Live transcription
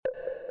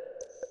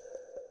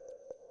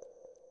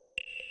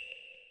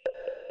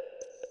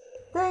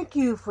Thank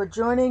you for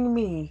joining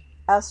me,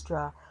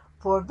 Estra,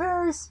 for a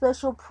very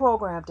special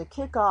program to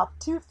kick off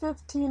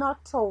 2/15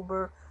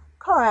 October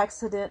Car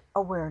Accident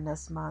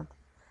Awareness Month.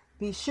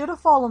 Be sure to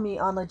follow me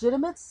on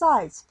legitimate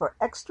sites for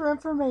extra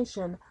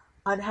information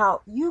on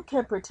how you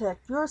can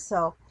protect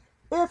yourself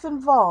if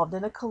involved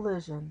in a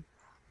collision.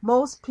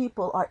 Most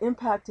people are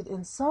impacted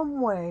in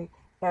some way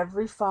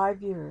every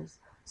 5 years,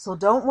 so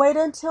don't wait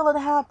until it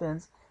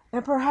happens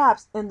and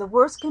perhaps in the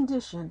worst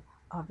condition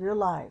of your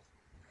life.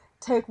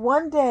 Take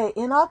one day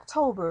in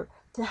October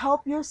to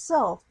help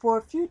yourself for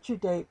a future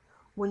date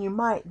when you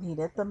might need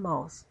it the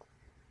most.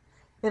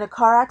 In a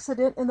car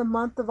accident in the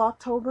month of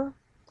October?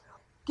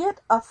 Get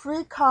a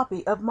free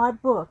copy of my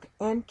book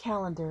and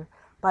calendar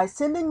by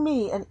sending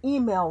me an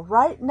email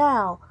right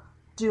now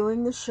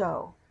during the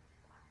show.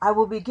 I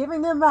will be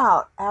giving them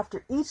out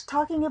after each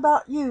Talking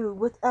About You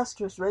with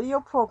Estra's radio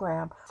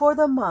program for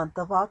the month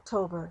of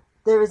October.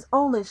 There is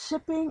only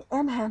shipping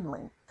and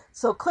handling.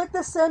 So click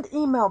the send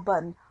email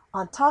button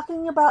on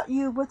Talking About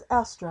You with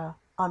Estra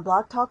on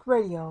Blog Talk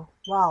Radio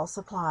while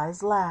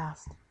supplies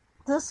last.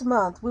 This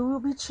month we will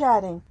be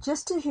chatting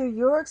just to hear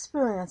your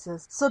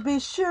experiences, so be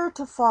sure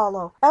to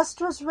follow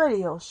Estra's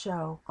radio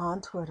show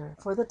on Twitter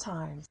for the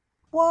times.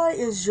 Why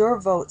is your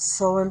vote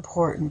so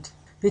important?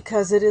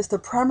 Because it is the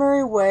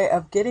primary way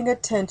of getting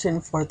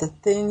attention for the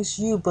things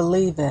you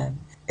believe in.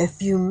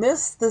 If you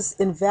miss this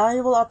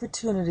invaluable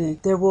opportunity,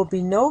 there will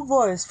be no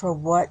voice for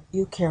what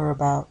you care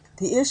about.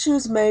 The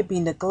issues may be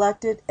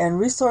neglected and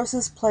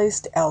resources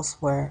placed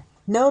elsewhere.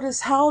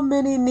 Notice how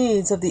many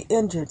needs of the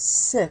injured,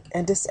 sick,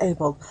 and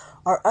disabled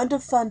are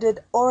underfunded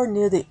or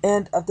near the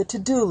end of the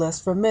to-do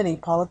list for many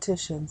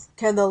politicians.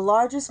 Can the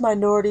largest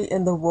minority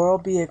in the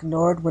world be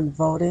ignored when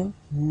voting?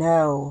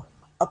 No.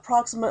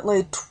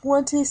 Approximately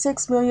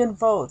 26 million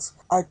votes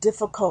are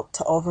difficult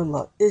to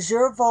overlook. Is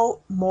your vote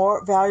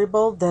more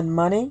valuable than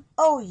money?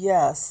 Oh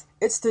yes,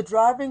 it's the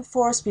driving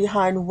force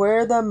behind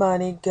where the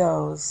money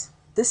goes.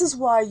 This is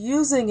why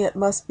using it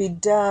must be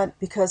done,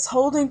 because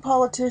holding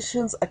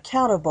politicians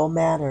accountable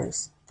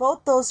matters.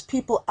 Vote those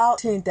people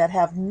out that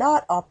have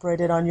not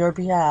operated on your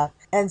behalf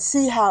and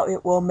see how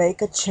it will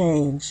make a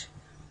change.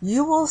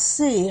 You will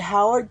see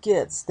how it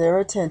gets their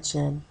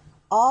attention.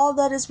 All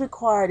that is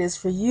required is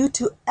for you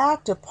to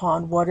act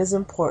upon what is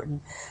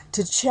important,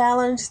 to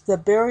challenge the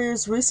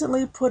barriers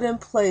recently put in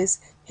place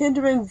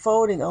hindering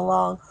voting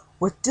along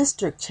with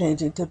district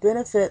changing to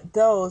benefit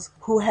those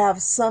who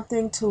have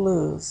something to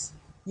lose.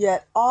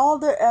 Yet all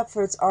their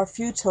efforts are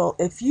futile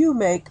if you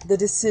make the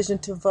decision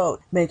to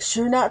vote. Make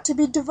sure not to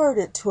be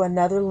diverted to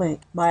another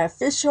link. My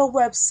official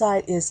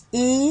website is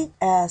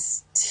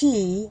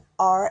ESTRA,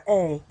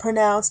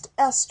 pronounced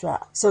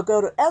Estra. So go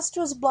to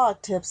Estra's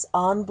Blog Tips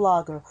on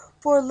Blogger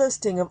for a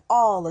listing of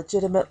all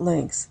legitimate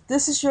links.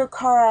 This is your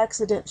car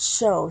accident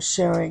show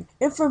sharing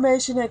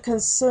information and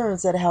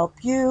concerns that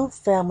help you,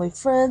 family,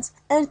 friends,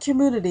 and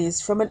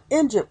communities from an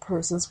injured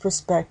person's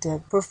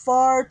perspective. For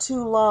far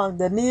too long,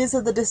 the needs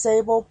of the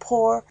disabled,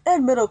 poor,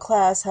 and middle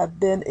class have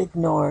been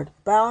ignored,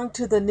 bowing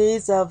to the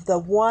needs of the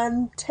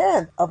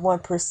 1/10 of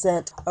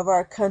 1% of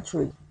our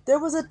country. There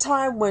was a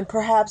time when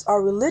perhaps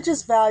our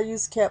religious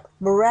values kept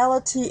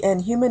morality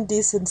and human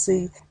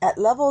decency at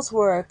levels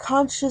where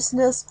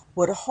consciousness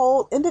would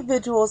hold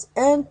individuals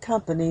and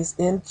companies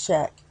in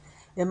check.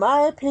 In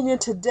my opinion,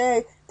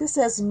 today, this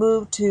has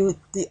moved to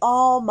the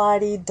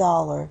almighty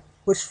dollar,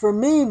 which for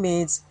me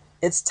means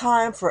it's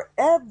time for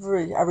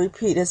every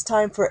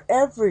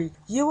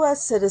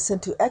U.S. citizen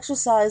to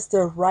exercise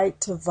their right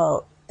to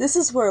vote. This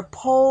is where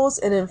polls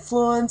and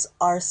influence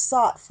are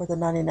sought for the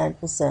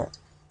 99%.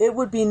 It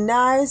would be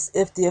nice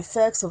if the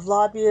effects of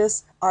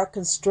lobbyists are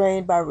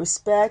constrained by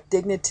respect,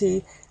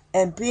 dignity,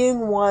 and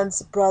being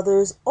one's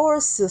brother's or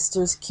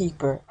sister's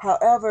keeper.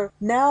 However,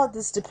 now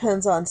this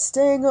depends on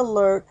staying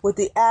alert with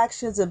the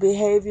actions and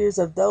behaviors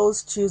of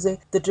those choosing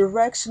the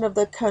direction of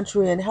the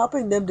country and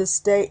helping them to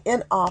stay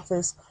in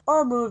office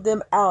or move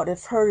them out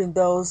if hurting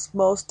those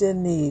most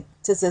in need,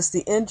 such as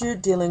the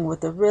injured dealing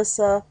with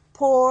ERISA,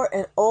 poor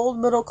and old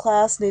middle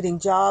class needing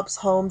jobs,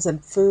 homes,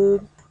 and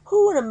food.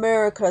 Who in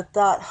America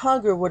thought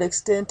hunger would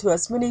extend to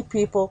as many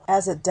people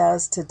as it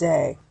does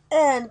today?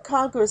 And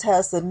Congress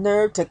has the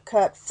nerve to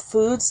cut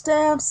food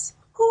stamps?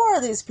 Who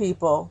are these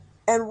people?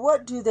 And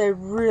what do they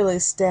really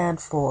stand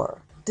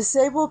for?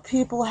 Disabled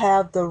people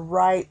have the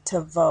right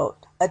to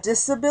vote. A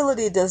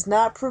disability does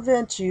not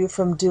prevent you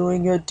from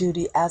doing your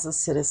duty as a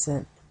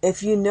citizen.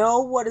 If you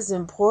know what is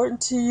important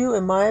to you,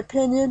 in my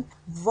opinion,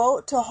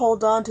 vote to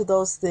hold on to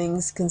those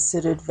things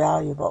considered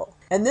valuable.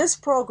 In this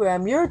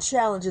program, your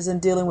challenges in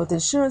dealing with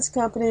insurance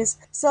companies,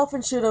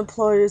 self-insured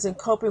employers, and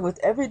coping with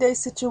everyday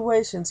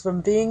situations from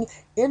being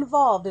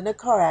involved in a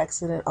car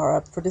accident are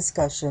up for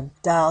discussion.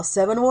 Dial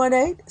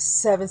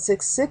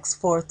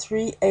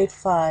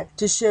 718-766-4385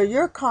 to share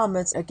your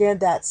comments. Again,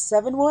 that's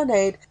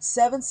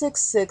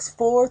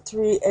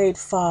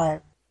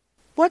 718-766-4385.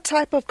 What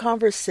type of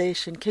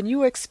conversation can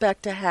you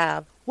expect to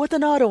have with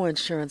an auto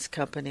insurance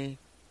company?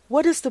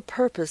 What is the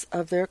purpose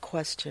of their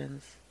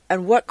questions?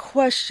 And what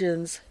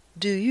questions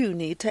do you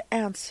need to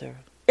answer?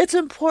 It's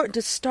important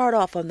to start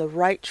off on the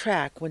right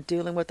track when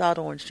dealing with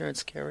auto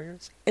insurance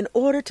carriers in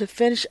order to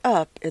finish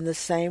up in the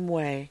same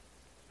way.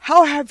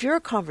 How have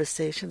your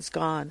conversations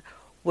gone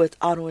with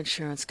auto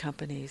insurance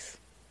companies?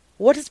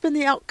 What has been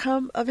the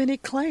outcome of any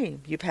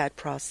claim you've had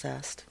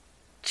processed?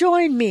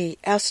 Join me,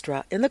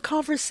 Estra, in the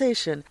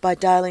conversation by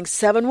dialing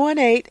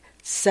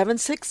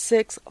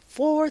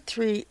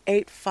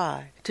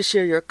 718-766-4385 to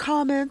share your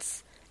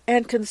comments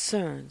and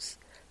concerns.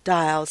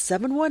 Dial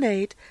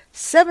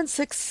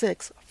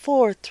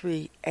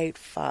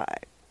 718-766-4385.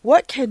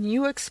 What can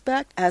you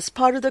expect as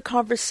part of the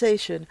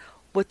conversation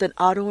with an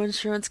auto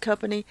insurance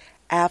company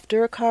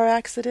after a car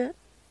accident?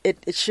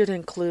 It should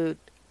include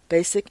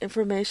basic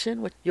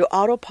information with your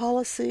auto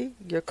policy,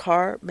 your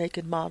car make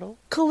and model,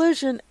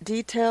 collision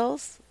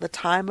details, the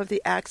time of the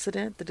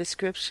accident, the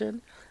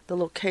description, the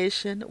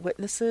location,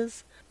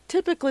 witnesses.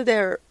 Typically,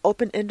 there are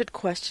open-ended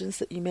questions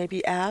that you may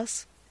be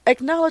asked.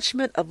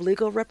 Acknowledgement of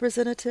legal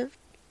representative,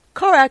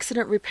 car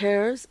accident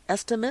repairs,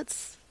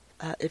 estimates,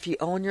 if you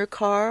own your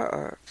car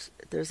or if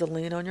there's a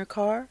lien on your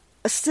car.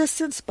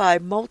 Assistance by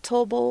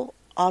multiple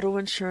auto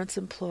insurance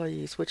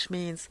employees, which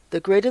means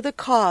the greater the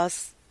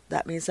cost,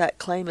 that means that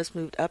claim is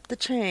moved up the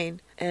chain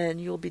and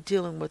you'll be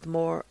dealing with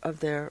more of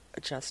their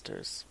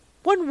adjusters.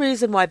 One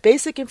reason why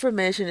basic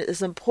information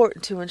is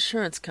important to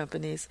insurance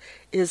companies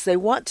is they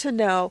want to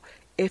know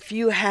if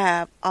you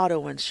have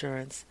auto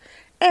insurance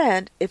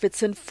and if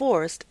it's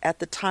enforced at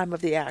the time of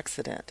the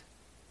accident.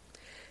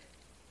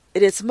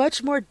 It is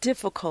much more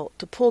difficult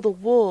to pull the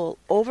wool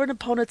over an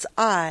opponent's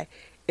eye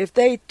if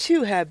they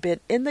too have been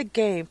in the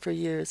game for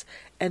years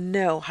and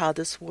know how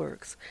this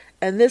works.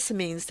 And this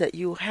means that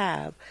you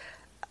have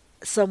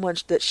someone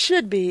that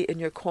should be in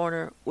your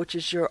corner, which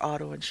is your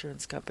auto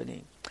insurance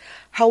company.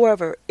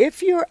 However,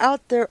 if you're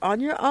out there on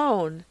your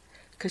own,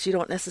 because you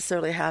don't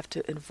necessarily have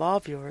to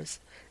involve yours,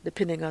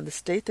 depending on the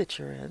state that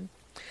you're in,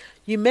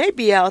 you may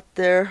be out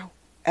there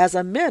as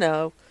a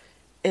minnow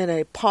in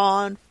a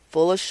pond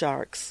full of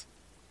sharks.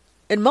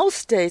 In most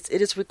states,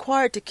 it is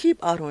required to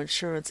keep auto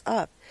insurance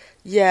up,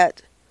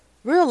 yet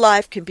real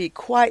life can be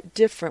quite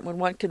different when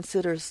one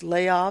considers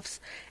layoffs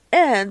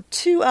and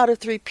 2 out of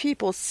 3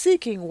 people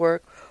seeking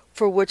work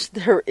for which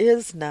there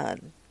is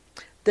none.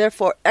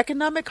 Therefore,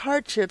 economic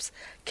hardships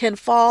can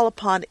fall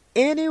upon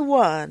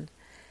anyone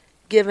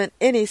given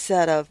any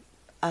set of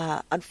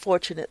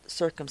unfortunate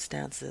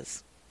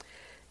circumstances.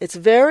 It's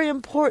very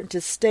important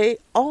to state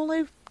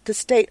only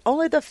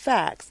the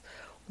facts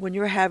when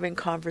you're having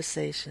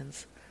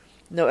conversations.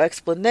 No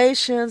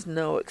explanations,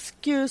 no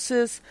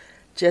excuses,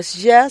 just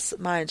yes,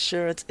 my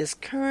insurance is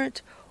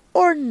current,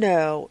 or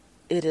no,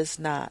 it is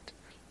not.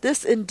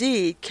 This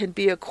indeed can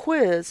be a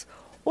quiz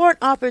or an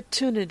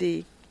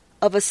opportunity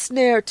of a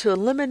snare to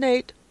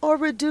eliminate or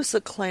reduce a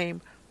claim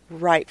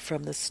right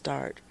from the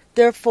start.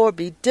 Therefore,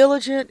 be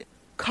diligent,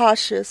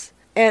 cautious,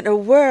 and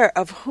aware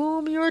of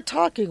whom you are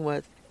talking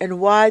with and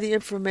why the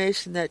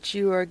information that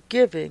you are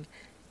giving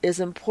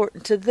is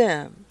important to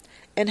them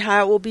and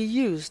how it will be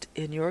used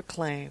in your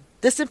claim.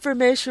 This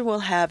information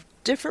will have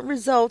different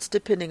results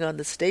depending on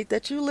the state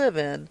that you live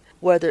in,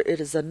 whether it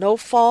is a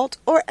no-fault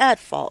or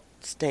at-fault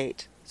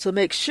state. So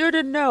make sure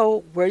to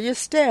know where you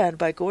stand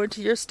by going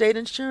to your state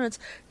insurance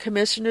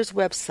commissioner's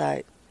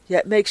website.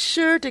 Yet make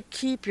sure to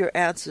keep your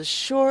answers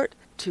short,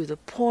 to the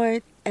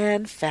point,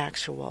 and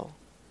factual.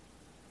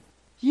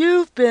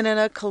 You've been in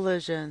a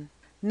collision.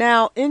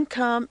 Now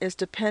income is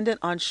dependent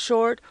on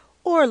short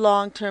or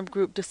long-term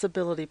group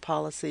disability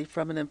policy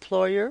from an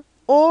employer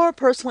or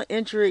personal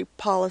injury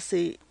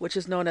policy, which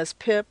is known as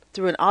PIP,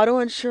 through an auto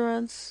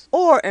insurance,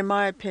 or, in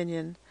my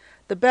opinion,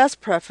 the best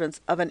preference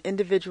of an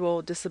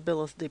individual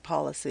disability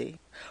policy.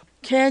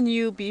 Can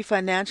you be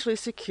financially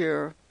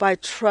secure by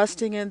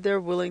trusting in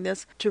their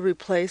willingness to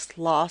replace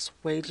lost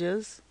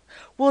wages?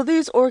 Will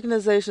these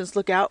organizations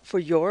look out for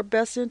your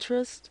best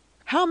interest?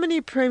 How many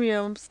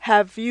premiums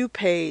have you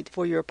paid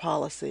for your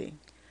policy?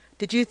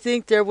 Did you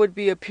think there would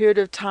be a period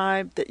of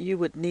time that you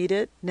would need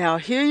it? Now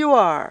here you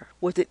are,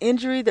 with an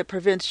injury that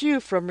prevents you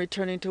from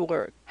returning to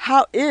work.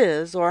 How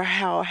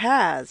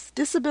has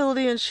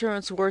disability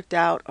insurance worked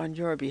out on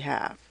your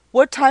behalf?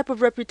 What type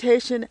of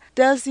reputation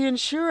does the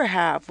insurer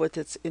have with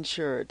its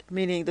insured,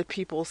 meaning the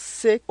people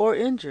sick or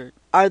injured?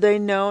 Are they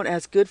known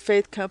as good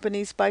faith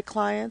companies by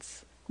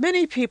clients?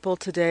 Many people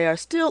today are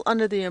still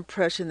under the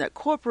impression that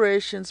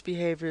corporations'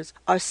 behaviors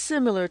are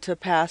similar to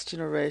past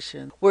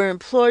generations, where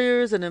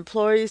employers and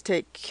employees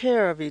take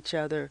care of each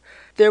other.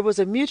 There was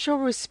a mutual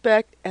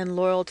respect and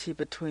loyalty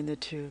between the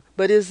two.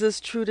 But is this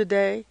true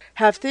today?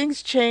 Have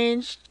things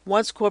changed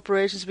once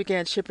corporations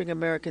began shipping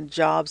American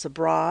jobs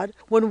abroad?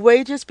 When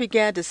wages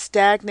began to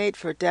stagnate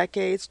for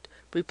decades,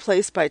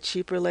 replaced by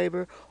cheaper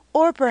labor?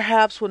 Or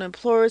perhaps when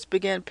employers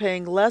began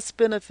paying less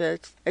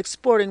benefits,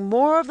 exporting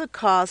more of the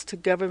cost to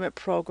government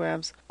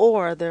programs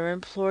or their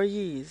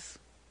employees?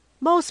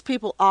 Most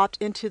people opt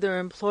into their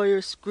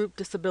employer's group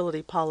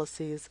disability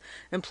policies.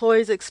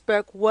 Employees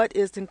expect what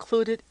is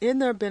included in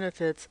their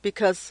benefits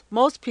because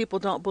most people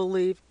don't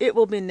believe it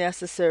will be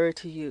necessary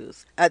to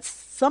use. At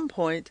some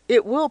point,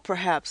 it will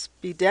perhaps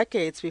be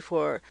decades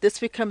before this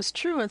becomes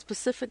true in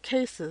specific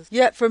cases.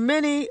 Yet for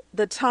many,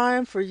 the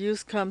time for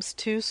use comes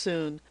too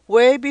soon,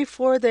 way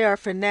before they are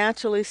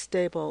financially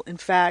stable. In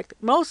fact,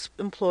 most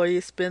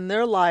employees spend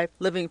their life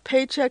living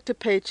paycheck to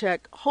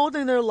paycheck,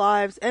 holding their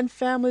lives and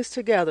families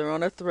together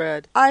on a thread.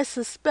 I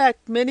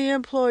suspect many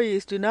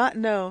employees do not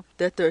know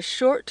that their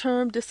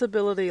short-term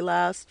disability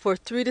lasts for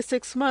 3 to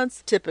 6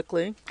 months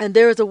typically, and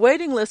there is a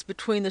waiting list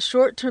between the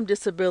short-term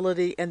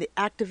disability and the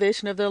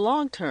activation of their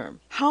long-term.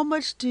 How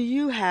much do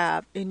you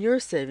have in your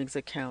savings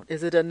account?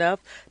 Is it enough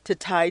to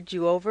tide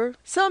you over?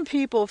 Some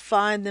people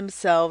find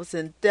themselves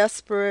in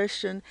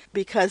desperation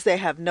because they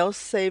have no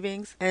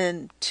savings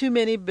and too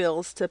many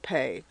bills to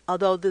pay.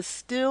 Although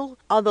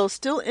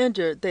still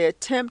injured, they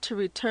attempt to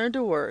return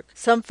to work.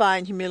 Some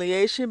find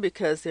humiliation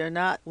because they're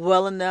not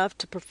well enough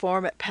to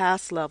perform at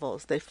past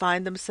levels. They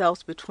find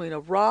themselves between a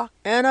rock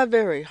and a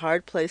very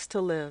hard place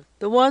to live.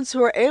 The ones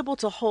who are able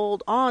to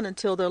hold on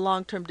until their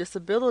long-term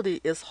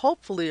disability is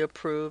hopefully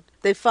approved,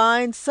 they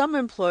find some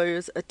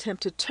employers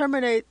attempt to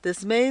terminate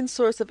this main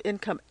source of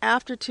income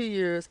after 2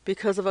 years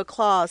because of a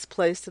clause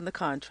placed in the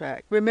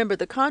contract. Remember,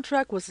 the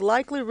contract was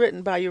likely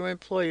written by your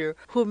employer,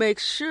 who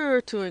makes sure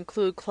to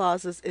include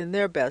clauses in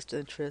their best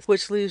interest,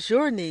 which leaves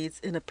your needs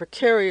in a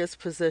precarious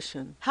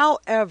position.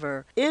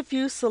 However, if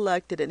you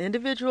selected an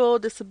individual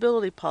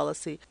disability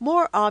policy,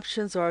 more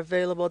options are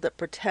available that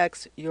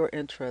protects your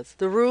interests.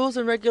 The rules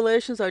and regulations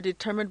are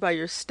determined by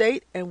your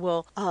state and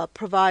will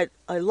provide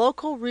a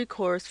local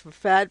recourse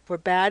for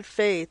bad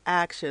faith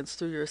actions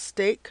through your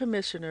state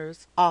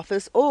commissioner's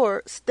office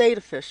or state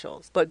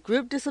officials. But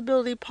group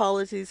disability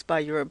policies by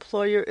your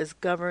employer is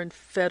governed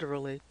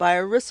federally by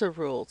ERISA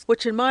rules,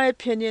 which in my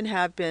opinion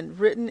have been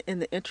written in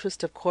the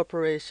interest of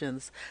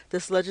corporations.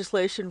 This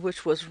legislation,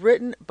 which was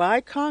written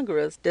by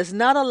Congress, does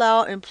not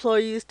allow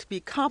employees to be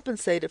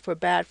compensated for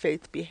bad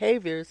faith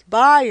behaviors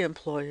by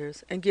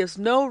employers and gives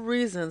no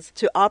reasons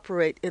to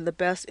operate in the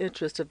best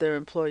interest of their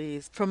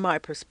employees, from my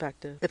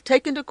perspective. If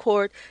taken to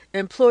court,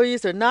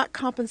 employees are not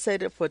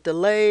compensated for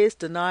delays,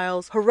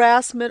 denials,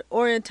 harassment,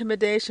 or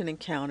intimidation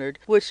encountered,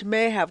 which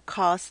may have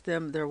cost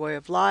them their way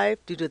of life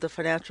due to the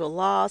financial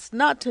loss,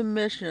 not to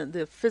mention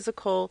the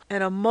physical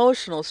and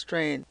emotional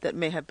strain that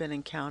may have been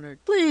encountered.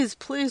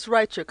 Please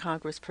write your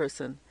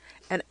congressperson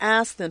and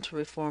ask them to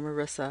reform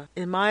ERISA.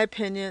 In my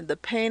opinion, the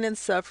pain and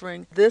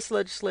suffering this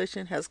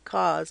legislation has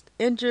caused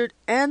injured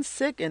and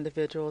sick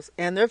individuals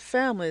and their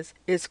families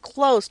is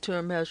close to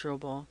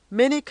immeasurable.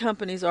 Many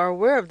companies are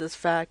aware of this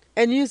fact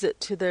and use it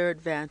to their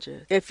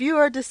advantage. If you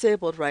are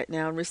disabled right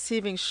now and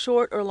receiving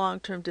short or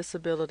long-term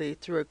disability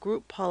through a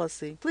group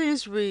policy,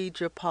 please read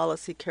your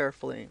policy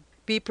carefully.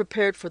 Be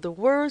prepared for the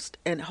worst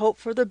and hope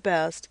for the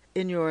best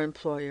in your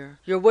employer.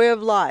 Your way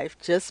of life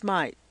just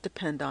might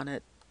depend on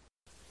it.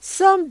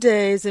 Some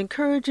days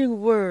encouraging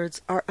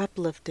words are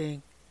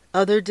uplifting.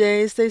 Other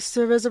days they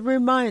serve as a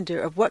reminder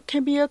of what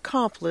can be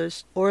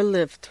accomplished or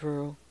lived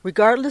through.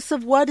 Regardless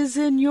of what is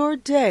in your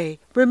day,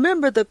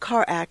 remember the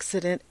car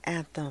accident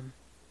anthem.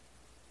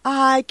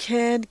 I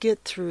can get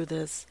through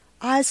this.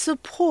 I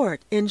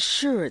support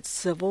insured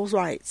civil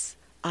rights.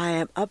 I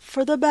am up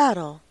for the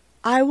battle.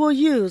 I will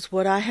use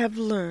what I have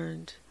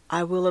learned.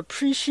 I will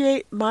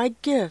appreciate my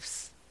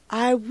gifts.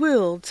 I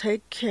will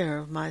take care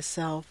of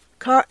myself.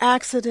 Car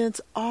accidents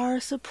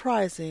are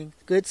surprising.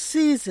 Good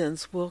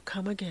seasons will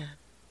come again.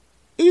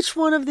 Each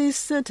one of these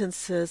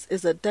sentences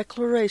is a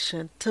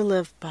declaration to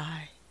live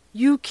by.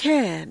 You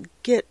can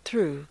get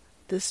through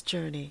this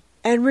journey.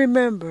 And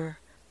remember,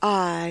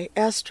 I,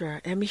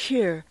 Estra, am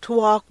here to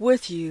walk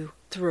with you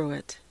through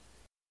it.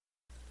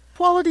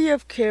 Quality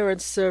of care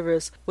and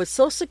service with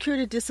Social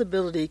Security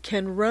disability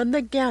can run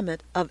the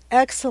gamut of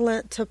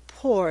excellent to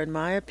poor, in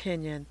my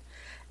opinion.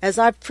 As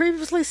I've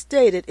previously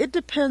stated, it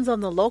depends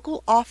on the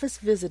local office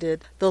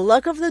visited, the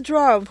luck of the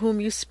draw of whom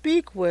you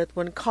speak with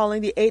when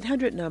calling the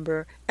 800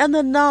 number, and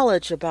the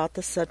knowledge about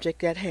the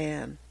subject at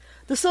hand.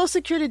 The Social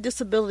Security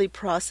disability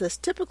process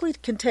typically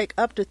can take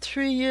up to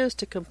 3 years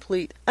to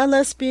complete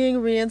unless being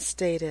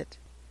reinstated.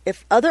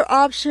 If other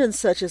options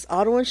such as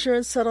auto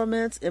insurance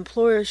settlements,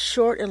 employer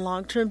short and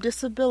long-term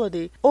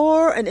disability,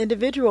 or an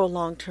individual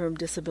long-term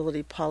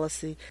disability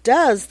policy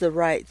does the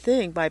right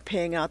thing by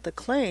paying out the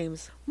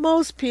claims,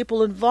 most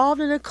people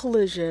involved in a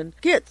collision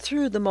get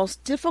through the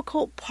most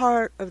difficult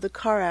part of the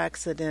car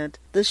accident,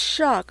 the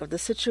shock of the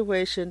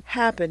situation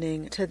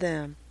happening to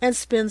them, and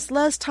spends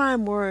less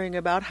time worrying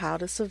about how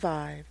to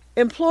survive.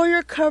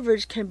 Employer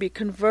coverage can be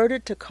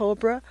converted to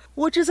COBRA,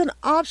 which is an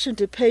option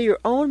to pay your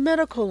own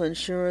medical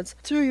insurance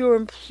through your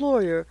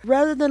employer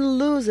rather than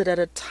lose it at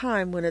a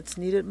time when it's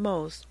needed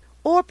most.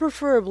 Or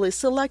preferably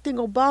selecting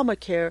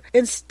Obamacare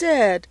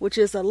instead, which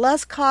is a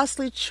less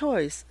costly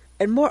choice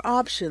and more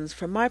options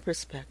from my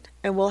perspective,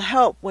 and will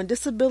help when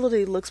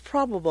disability looks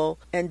probable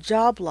and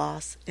job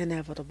loss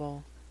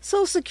inevitable.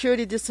 Social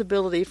Security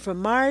disability,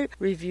 from my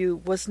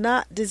review, was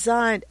not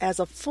designed as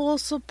a full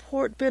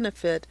support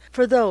benefit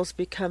for those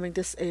becoming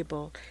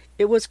disabled.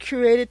 It was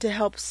created to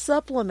help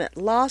supplement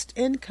lost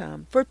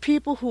income for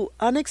people who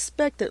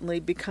unexpectedly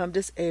become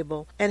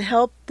disabled and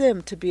help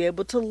them to be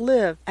able to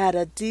live at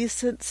a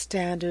decent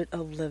standard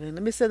of living.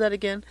 Let me say that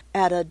again.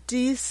 At a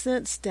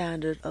decent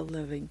standard of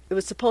living. It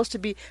was supposed to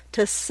be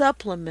to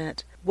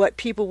supplement what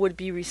people would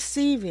be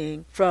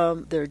receiving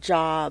from their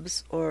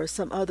jobs or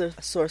some other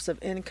source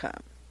of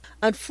income.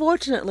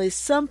 Unfortunately,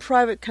 some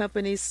private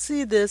companies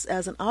see this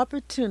as an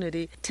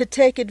opportunity to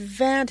take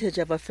advantage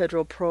of a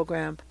federal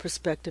program,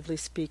 prospectively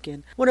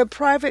speaking. When a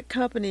private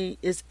company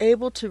is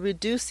able to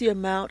reduce the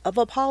amount of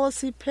a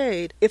policy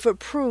paid if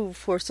approved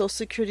for Social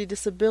Security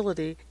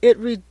disability, it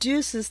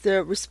reduces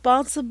their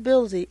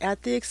responsibility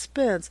at the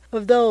expense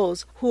of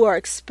those who are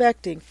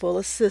expecting full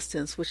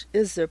assistance, which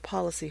is their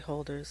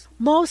policyholders.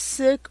 Most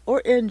sick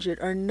or injured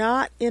are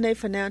not in a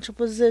financial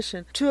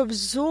position to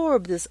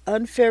absorb this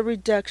unfair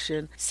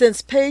reduction, since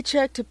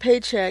paycheck to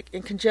paycheck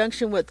in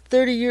conjunction with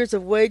 30 years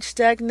of wage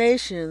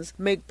stagnations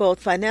make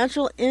both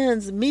financial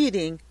ends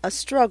meeting a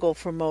struggle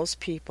for most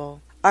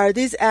people. Are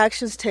these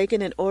actions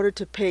taken in order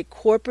to pay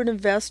corporate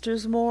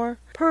investors more?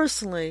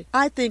 Personally,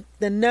 I think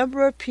the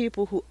number of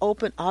people who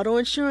open auto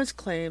insurance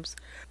claims,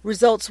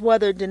 results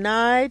whether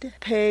denied,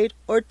 paid,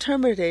 or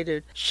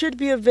terminated, should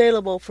be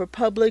available for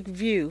public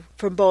view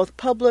from both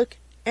public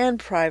and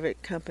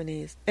private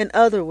companies. In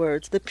other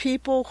words, the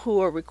people who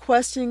are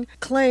requesting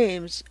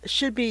claims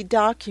should be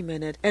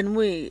documented, and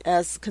we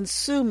as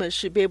consumers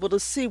should be able to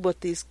see what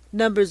these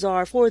numbers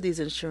are for these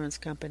insurance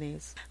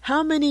companies.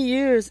 How many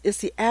years is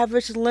the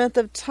average length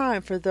of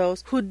time for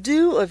those who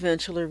do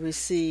eventually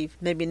receive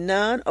maybe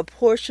none, a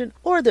portion,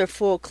 or their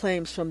full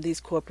claims from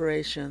these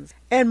corporations?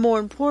 And more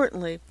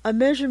importantly, a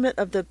measurement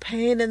of the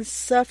pain and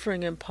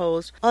suffering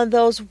imposed on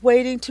those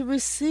waiting to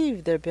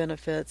receive their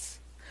benefits.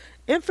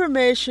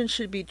 Information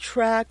should be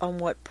tracked on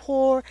what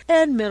poor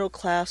and middle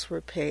class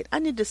were paid. I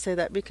need to say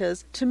that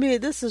because, to me,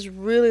 this is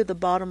really the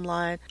bottom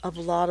line of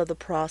a lot of the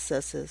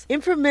processes.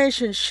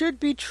 Information should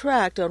be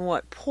tracked on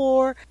what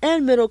poor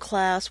and middle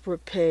class were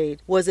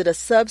paid. Was it a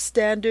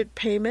substandard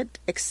payment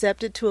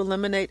accepted to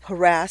eliminate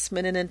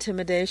harassment and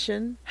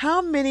intimidation?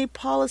 How many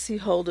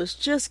policyholders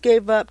just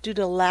gave up due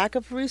to lack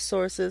of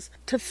resources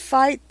to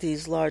fight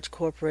these large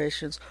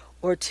corporations,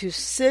 or too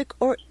sick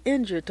or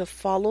injured to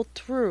follow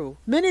through?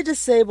 Many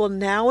disabled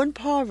now in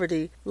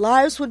poverty,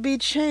 lives would be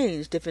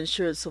changed if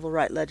insured civil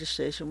rights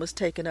legislation was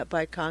taken up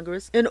by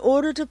Congress in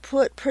order to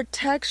put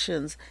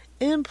protections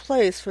in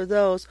place for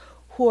those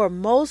who are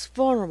most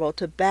vulnerable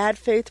to bad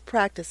faith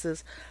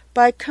practices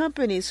by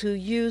companies who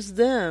use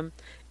them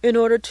in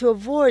order to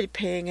avoid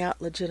paying out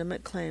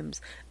legitimate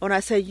claims. When I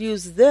say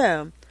use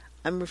them,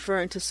 I'm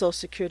referring to Social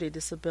Security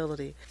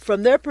disability.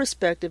 From their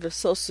perspective, if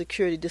Social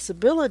Security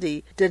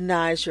disability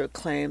denies your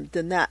claim,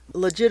 then that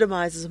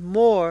legitimizes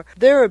more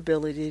their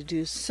ability to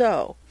do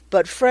so.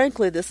 But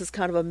frankly, this is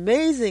kind of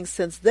amazing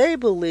since they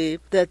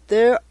believe that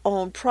their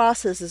own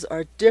processes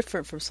are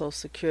different from Social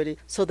Security,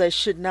 so they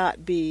should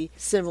not be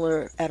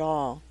similar at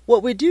all.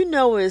 What we do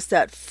know is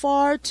that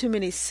far too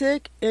many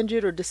sick,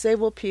 injured, or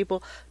disabled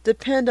people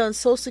depend on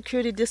Social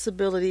Security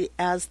disability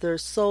as their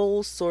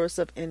sole source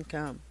of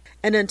income.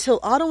 And until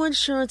auto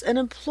insurance and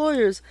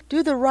employers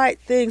do the right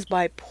things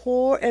by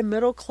poor and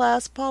middle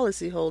class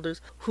policyholders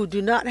who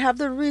do not have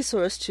the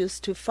resources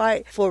to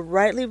fight for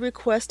rightly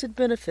requested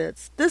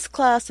benefits, this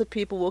class of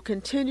people will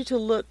continue to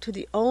look to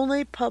the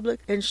only public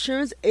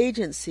insurance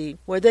agency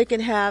where they can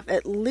have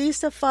at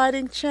least a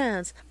fighting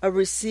chance of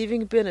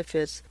receiving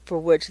benefits for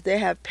which they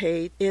have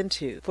paid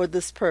into for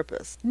this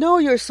purpose. Know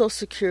your Social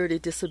Security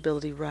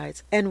disability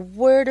rights and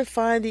where to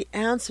find the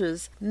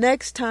answers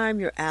next time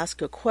you're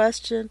asked a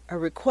question, a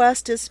request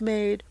is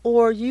made,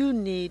 or you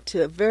need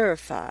to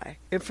verify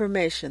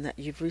information that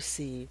you've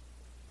received.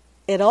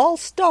 It all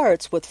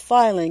starts with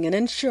filing an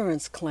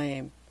insurance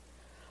claim.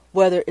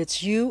 Whether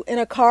it's you in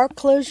a car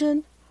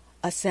collision,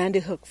 a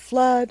Sandy Hook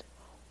flood,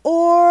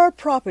 or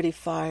property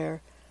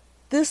fire,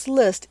 this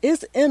list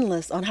is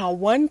endless on how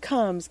one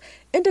comes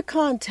into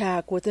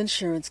contact with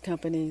insurance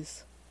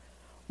companies.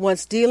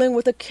 Once dealing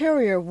with a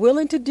carrier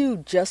willing to do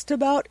just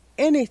about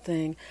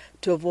anything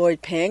to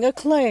avoid paying a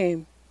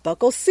claim,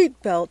 buckle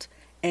seatbelt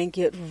and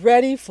get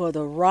ready for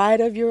the ride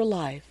of your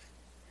life.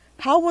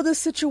 How will the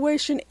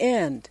situation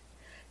end?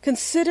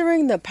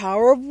 Considering the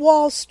power of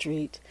Wall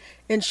Street,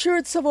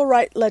 insured civil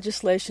rights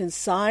legislation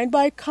signed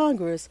by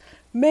Congress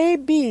may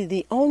be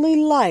the only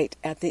light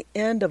at the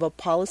end of a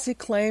policy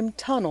claim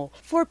tunnel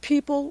for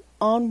people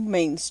on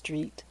Main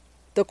Street.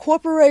 The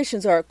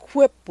corporations are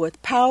equipped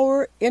with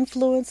power,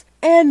 influence,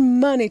 and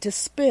money to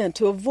spend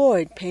to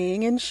avoid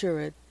paying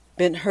insured.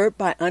 Been hurt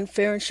by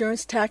unfair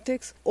insurance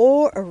tactics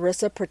or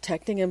ERISA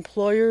protecting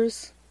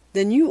employers?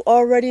 Then you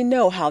already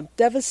know how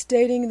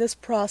devastating this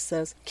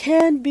process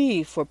can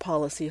be for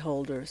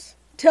policyholders.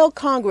 Tell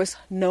Congress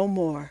no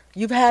more.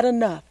 You've had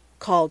enough.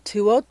 Call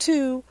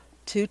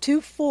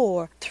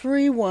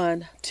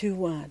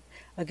 202-224-3121.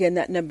 Again,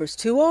 that number's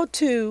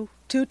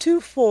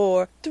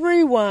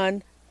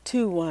 202-224-3121.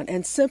 to one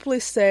and simply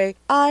say,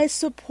 I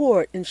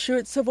support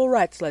insured civil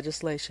rights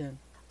legislation.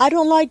 I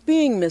don't like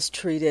being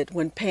mistreated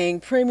when paying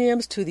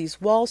premiums to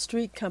these Wall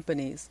Street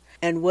companies.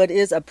 And what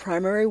is a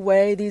primary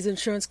way these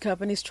insurance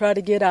companies try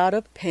to get out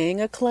of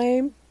paying a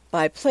claim?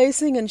 By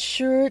placing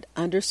insured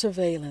under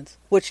surveillance,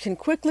 which can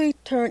quickly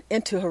turn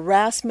into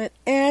harassment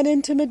and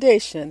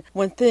intimidation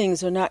when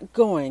things are not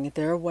going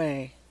their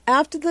way.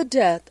 After the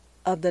death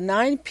of the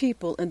 9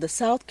 people in the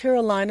South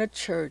Carolina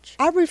church,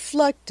 I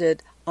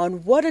reflected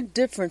on what a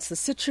difference the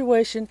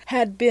situation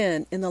had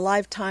been in the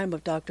lifetime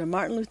of Dr.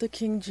 Martin Luther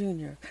King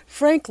Jr.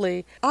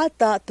 Frankly, I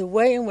thought the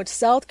way in which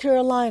South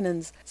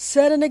Carolinians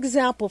set an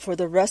example for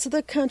the rest of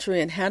the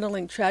country in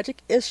handling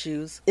tragic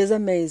issues is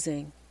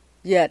amazing.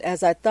 Yet,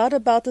 as I thought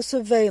about the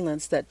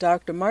surveillance that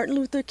Dr. Martin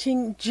Luther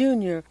King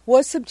Jr.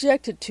 was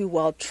subjected to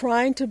while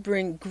trying to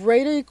bring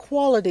greater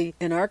equality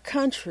in our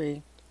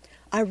country,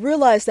 I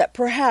realized that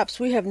perhaps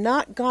we have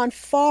not gone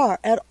far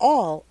at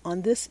all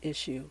on this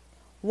issue.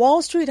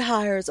 Wall Street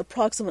hires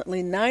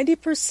approximately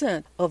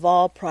 90% of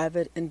all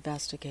private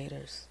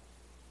investigators.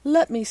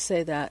 Let me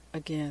say that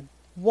again.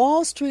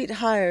 Wall Street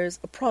hires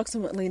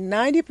approximately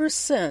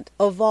 90%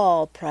 of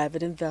all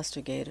private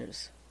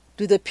investigators.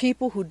 Do the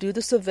people who do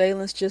the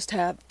surveillance just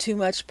have too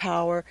much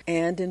power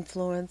and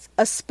influence,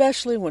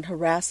 especially when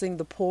harassing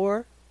the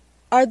poor?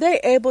 Are they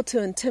able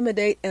to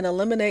intimidate and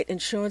eliminate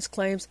insurance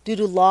claims due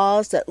to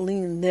laws that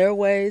lean their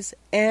ways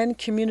and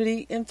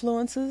community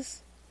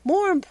influences?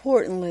 More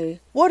importantly,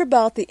 what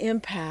about the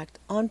impact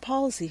on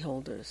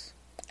policyholders?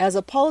 As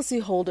a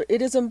policyholder,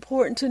 it is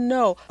important to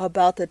know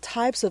about the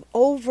types of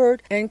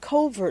overt and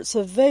covert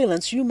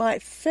surveillance you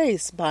might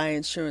face by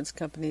insurance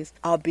companies,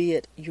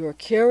 albeit your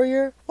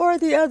carrier or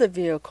the other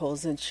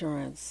vehicle's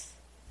insurance.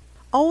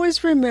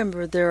 Always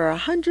remember there are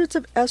hundreds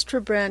of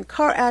Estra brand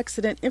car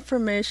accident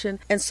information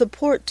and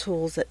support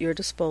tools at your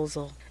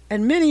disposal,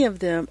 and many of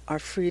them are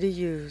free to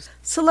use.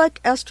 Select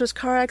Estra's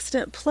car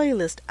accident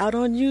playlist out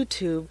on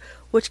YouTube,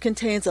 which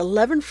contains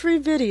 11 free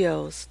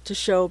videos to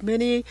show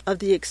many of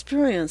the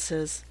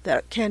experiences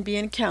that can be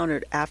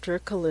encountered after a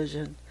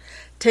collision.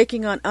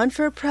 Taking on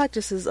unfair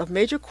practices of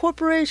major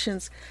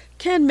corporations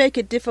can make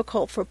it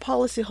difficult for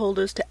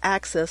policyholders to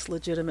access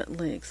legitimate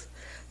links.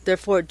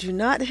 Therefore, do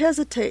not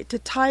hesitate to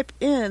type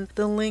in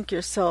the link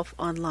yourself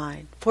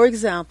online. For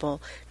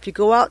example, if you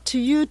go out to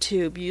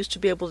YouTube, you used to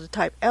be able to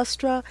type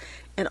Estra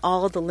and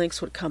all of the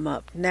links would come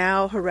up.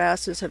 Now,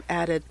 harassers have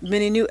added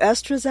many new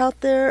Estras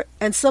out there,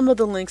 and some of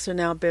the links are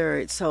now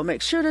buried. So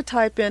make sure to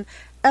type in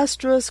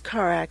Estra's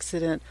car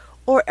accident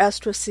or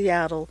Estra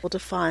Seattle to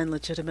find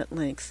legitimate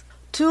links.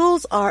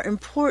 Tools are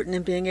important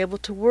in being able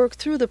to work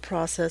through the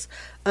process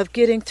of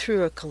getting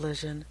through a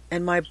collision,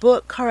 and my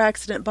book, Car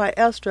Accident by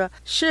Estra,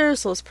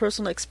 shares those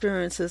personal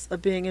experiences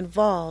of being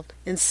involved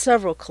in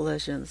several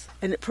collisions,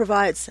 and it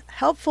provides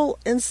helpful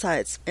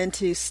insights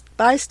into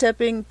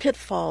by-stepping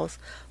pitfalls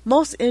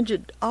most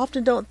injured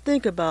often don't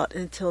think about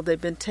until they've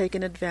been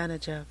taken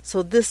advantage of.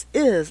 So this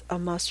is a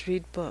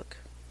must-read book.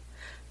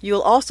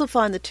 You'll also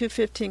find the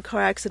 215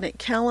 Car Accident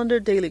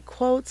Calendar Daily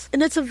Quotes,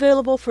 and it's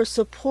available for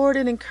support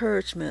and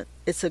encouragement.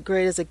 It's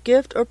great as a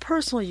gift or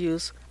personal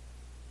use.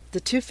 The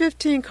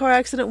 215 Car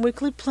Accident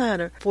Weekly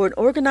Planner for an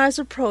organized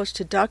approach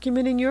to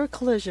documenting your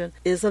collision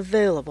is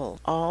available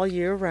all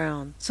year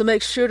round. So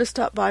make sure to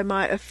stop by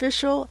my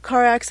official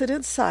car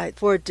accident site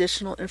for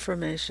additional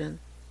information.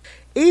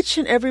 Each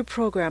and every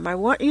program, I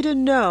want you to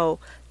know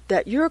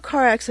that your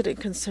car accident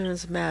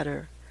concerns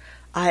matter.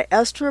 I,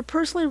 Estra,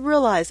 personally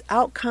realize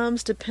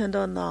outcomes depend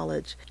on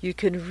knowledge. You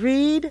can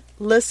read,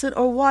 listen,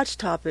 or watch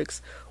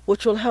topics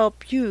which will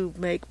help you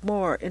make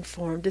more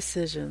informed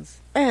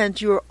decisions.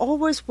 And you are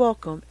always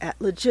welcome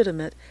at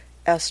legitimate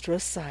Estra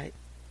site.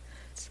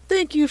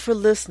 Thank you for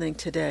listening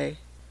today,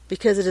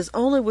 because it is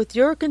only with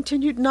your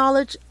continued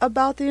knowledge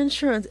about the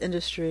insurance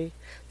industry,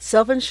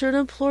 self-insured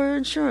employer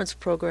insurance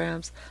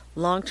programs,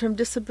 long-term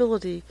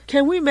disability,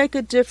 can we make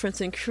a difference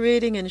in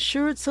creating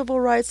insured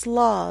civil rights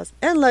laws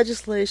and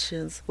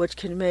legislations which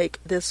can make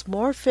this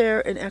more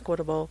fair and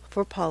equitable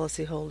for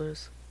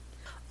policyholders.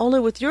 Only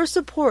with your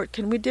support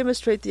can we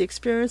demonstrate the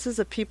experiences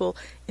of people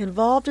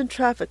involved in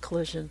traffic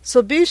collisions.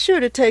 So be sure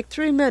to take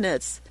 3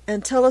 minutes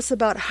and tell us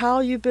about how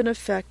you've been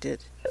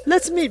affected.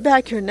 Let's meet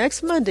back here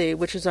next Monday,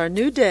 which is our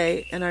new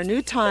day and our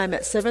new time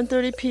at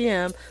 7:30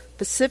 p.m.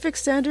 Pacific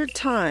Standard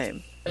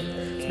Time.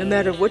 No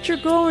matter what you're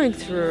going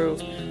through,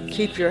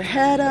 keep your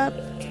head up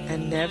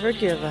and never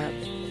give up.